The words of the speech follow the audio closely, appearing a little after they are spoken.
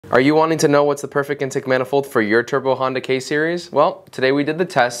Are you wanting to know what's the perfect intake manifold for your turbo Honda K series? Well, today we did the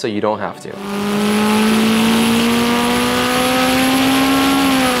test so you don't have to.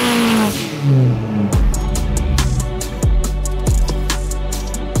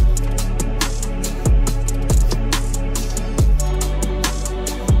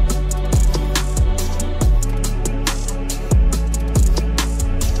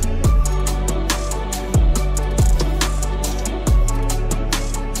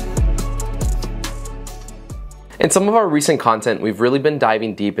 In some of our recent content, we've really been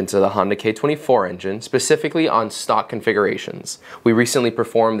diving deep into the Honda K24 engine, specifically on stock configurations. We recently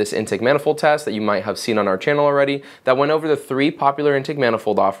performed this intake manifold test that you might have seen on our channel already that went over the 3 popular intake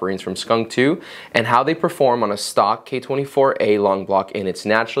manifold offerings from Skunk 2 and how they perform on a stock K24A long block in its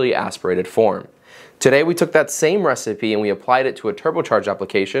naturally aspirated form. Today we took that same recipe and we applied it to a turbocharged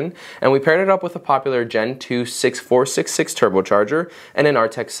application, and we paired it up with a popular Gen 2 6466 turbocharger and an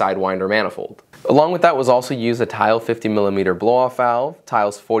Artec Sidewinder manifold. Along with that was also used a Tile 50mm blow-off valve,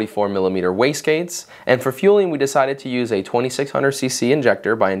 Tile's 44mm wastegates, and for fueling we decided to use a 2600cc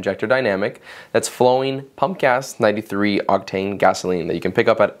injector by Injector Dynamic that's flowing pump gas 93 octane gasoline that you can pick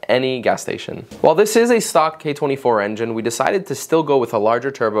up at any gas station. While this is a stock K24 engine, we decided to still go with a larger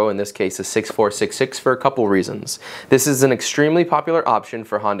turbo, in this case a 6466, for a couple reasons. This is an extremely popular option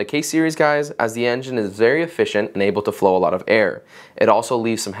for Honda K series guys, as the engine is very efficient and able to flow a lot of air. It also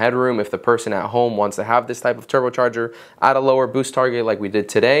leaves some headroom if the person at home wants to have this type of turbocharger at a lower boost target like we did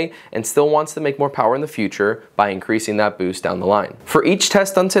today and still wants to make more power in the future by increasing that boost down the line. For each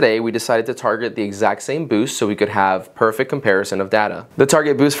test done today, we decided to target the exact same boost so we could have perfect comparison of data. The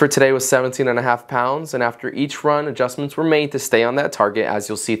target boost for today was 17.5 pounds, and after each run, adjustments were made to stay on that target, as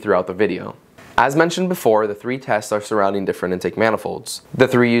you'll see throughout the video. As mentioned before, the 3 tests are surrounding different intake manifolds. The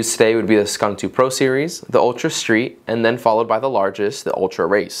 3 used today would be the Skunk 2 Pro Series, the Ultra Street, and then followed by the largest, the Ultra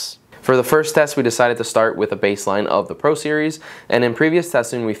Race. For the first test, we decided to start with a baseline of the Pro Series, and in previous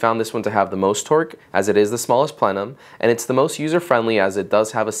testing we found this one to have the most torque, as it is the smallest plenum, and it's the most user-friendly as it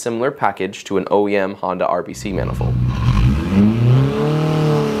does have a similar package to an OEM Honda RBC manifold.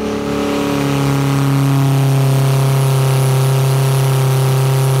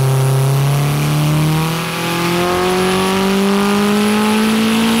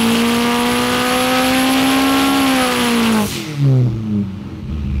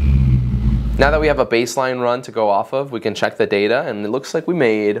 Now that we have a baseline run to go off of, we can check the data, and it looks like we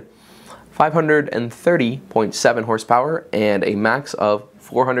made 530.7 horsepower and a max of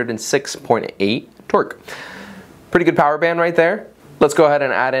 406.8 torque. Pretty good power band right there. Let's go ahead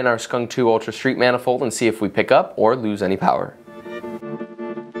and add in our Skunk 2 Ultra Street manifold and see if we pick up or lose any power.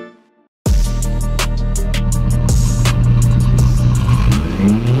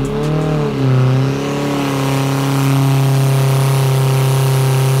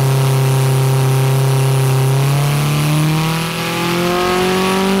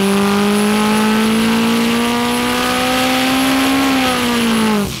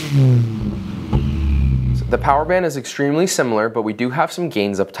 The power band is extremely similar, but we do have some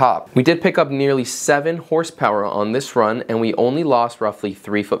gains up top. We did pick up nearly 7 horsepower on this run, and we only lost roughly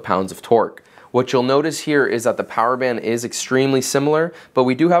 3 foot-pounds of torque. What you'll notice here is that the power band is extremely similar, but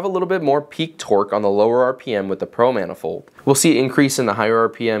we do have a little bit more peak torque on the lower RPM with the Pro manifold. We'll see an increase in the higher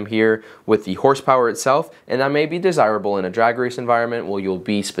RPM here with the horsepower itself, and that may be desirable in a drag race environment where you'll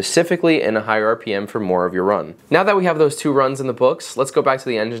be specifically in a higher RPM for more of your run. Now that we have those 2 runs in the books, let's go back to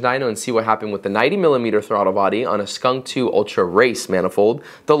the engine dyno and see what happened with the 90mm throttle body on a Skunk 2 Ultra Race manifold,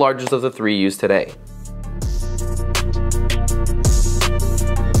 the largest of the 3 used today.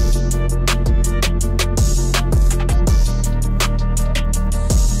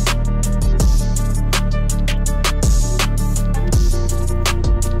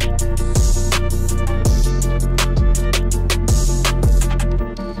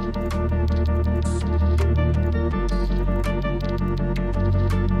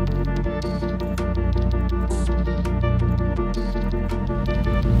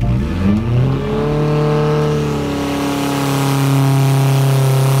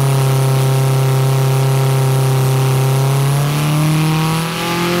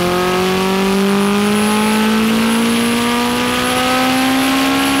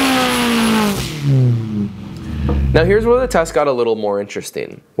 Now here's where the test got a little more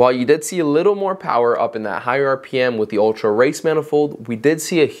interesting. While you did see a little more power up in that higher RPM with the Ultra Race manifold, we did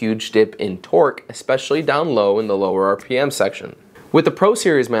see a huge dip in torque, especially down low in the lower RPM section. With the Pro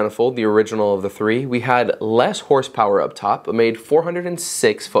Series manifold, the original of the 3, we had less horsepower up top, but made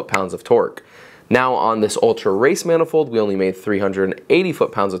 406 foot-pounds of torque. Now on this Ultra Race manifold, we only made 380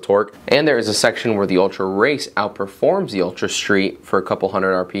 foot-pounds of torque, and there is a section where the Ultra Race outperforms the Ultra Street for a couple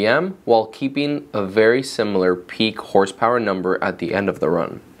hundred RPM while keeping a very similar peak horsepower number at the end of the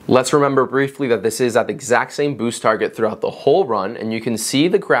run. Let's remember briefly that this is at the exact same boost target throughout the whole run, and you can see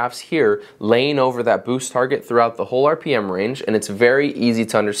the graphs here laying over that boost target throughout the whole RPM range, and it's very easy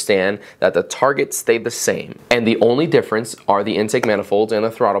to understand that the targets stay the same. And the only difference are the intake manifolds and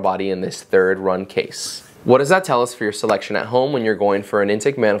the throttle body in this third run case. What does that tell us for your selection at home when you're going for an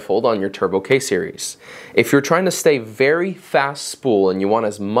intake manifold on your Turbo K series? If you're trying to stay very fast spool and you want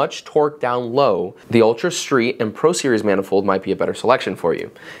as much torque down low, the Ultra Street and Pro Series manifold might be a better selection for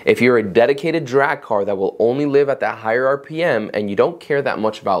you. If you're a dedicated drag car that will only live at that higher RPM and you don't care that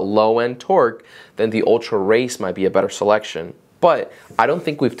much about low end torque, then the Ultra Race might be a better selection. But I don't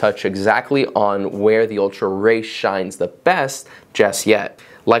think we've touched exactly on where the Ultra Race shines the best just yet.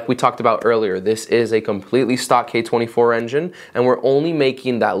 Like we talked about earlier, this is a completely stock K24 engine, and we're only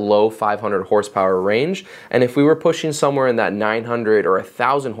making that low 500 horsepower range. And if we were pushing somewhere in that 900 or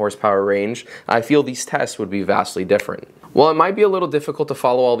 1,000 horsepower range, I feel these tests would be vastly different. While it might be a little difficult to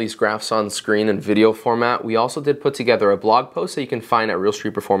follow all these graphs on screen in video format, we also did put together a blog post that you can find at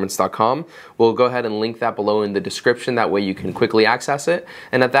realstreetperformance.com. We'll go ahead and link that below in the description, that way you can quickly access it.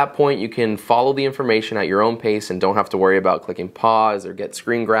 And at that point, you can follow the information at your own pace and don't have to worry about clicking pause or get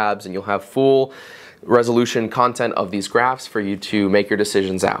screen grabs, and you'll have full resolution content of these graphs for you to make your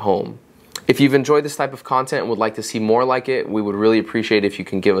decisions at home. If you've enjoyed this type of content and would like to see more like it, we would really appreciate if you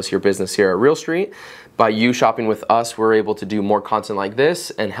can give us your business here at Real Street. By you shopping with us, we're able to do more content like this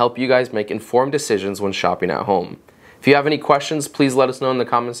and help you guys make informed decisions when shopping at home. If you have any questions, please let us know in the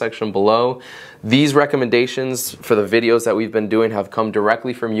comment section below. These recommendations for the videos that we've been doing have come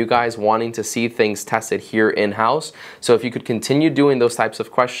directly from you guys wanting to see things tested here in-house. So if you could continue doing those types of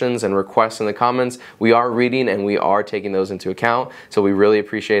questions and requests in the comments, we are reading and we are taking those into account. So we really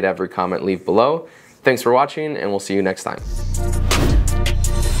appreciate every comment leave below. Thanks for watching, and we'll see you next time.